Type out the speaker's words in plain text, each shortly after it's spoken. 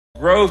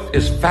Growth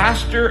is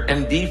faster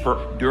and deeper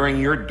during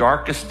your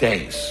darkest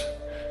days.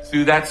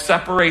 Through that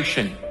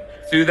separation,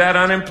 through that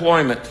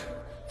unemployment,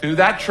 through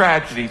that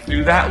tragedy,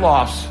 through that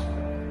loss.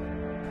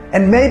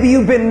 And maybe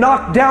you've been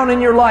knocked down in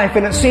your life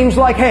and it seems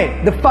like,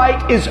 hey, the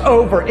fight is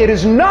over. It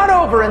is not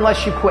over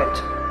unless you quit.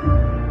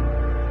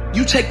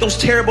 You take those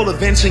terrible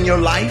events in your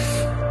life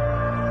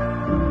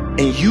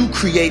and you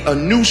create a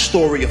new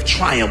story of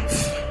triumph.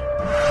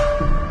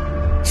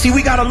 See,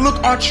 we got to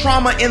look our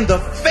trauma in the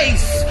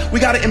face.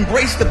 We got to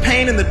embrace the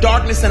pain and the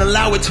darkness and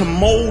allow it to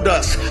mold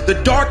us. The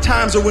dark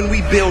times are when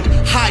we build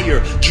higher,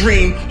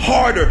 dream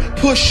harder,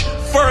 push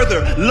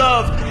further,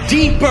 love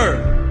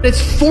deeper.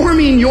 It's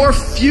forming your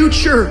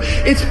future.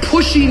 It's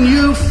pushing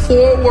you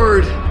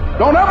forward.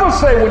 Don't ever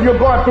say when you're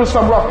going through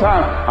some rough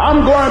time,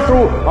 I'm going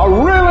through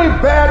a really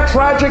bad,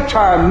 tragic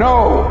time.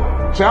 No.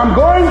 Say, I'm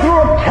going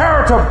through a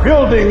character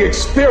building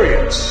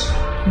experience.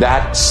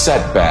 That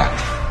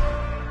setback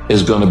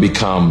is going to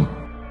become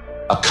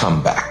a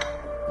comeback.